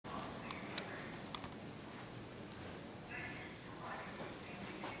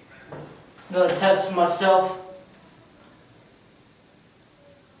Another test for myself.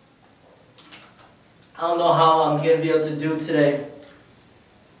 I don't know how I'm going to be able to do today.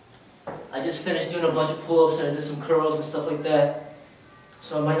 I just finished doing a bunch of pull-ups and I did some curls and stuff like that.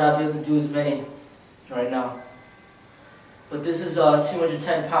 So I might not be able to do as many right now. But this is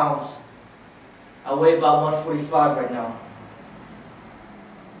 210 pounds. I weigh about 145 right now.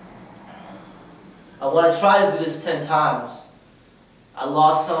 I want to try to do this 10 times. I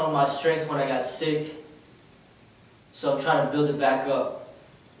lost some of my strength when I got sick, so I'm trying to build it back up.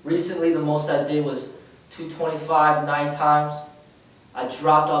 Recently, the most I did was 225 9 times. I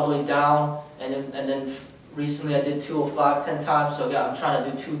dropped all the way down, and then recently I did 205 10 times. So I'm trying to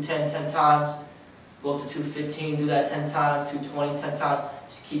do 210 10 times, go up to 215, do that 10 times, 220 10 times.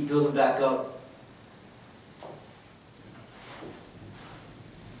 Just keep building back up.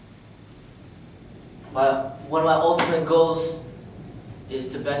 One of my ultimate goals is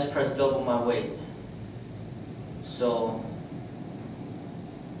to bench press double my weight. So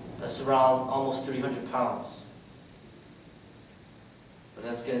that's around almost 300 pounds. But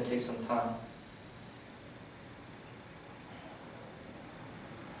that's going to take some time.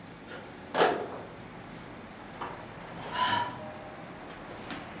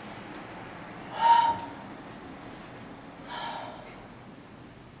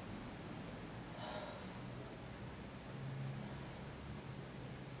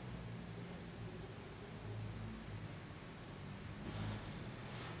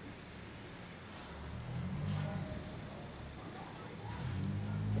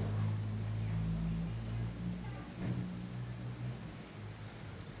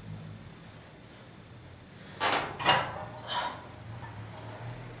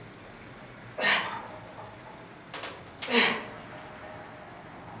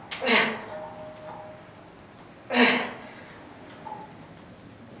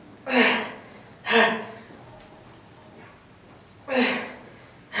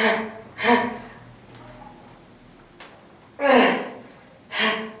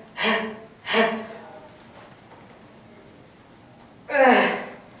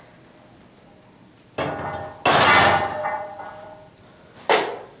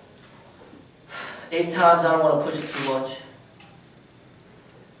 Eight times, I don't want to push it too much.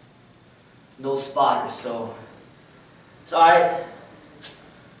 No spotters, so it's alright.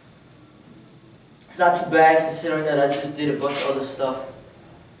 It's not too bad considering that I just did a bunch of other stuff.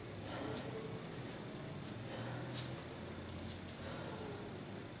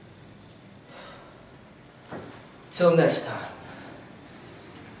 Till next time.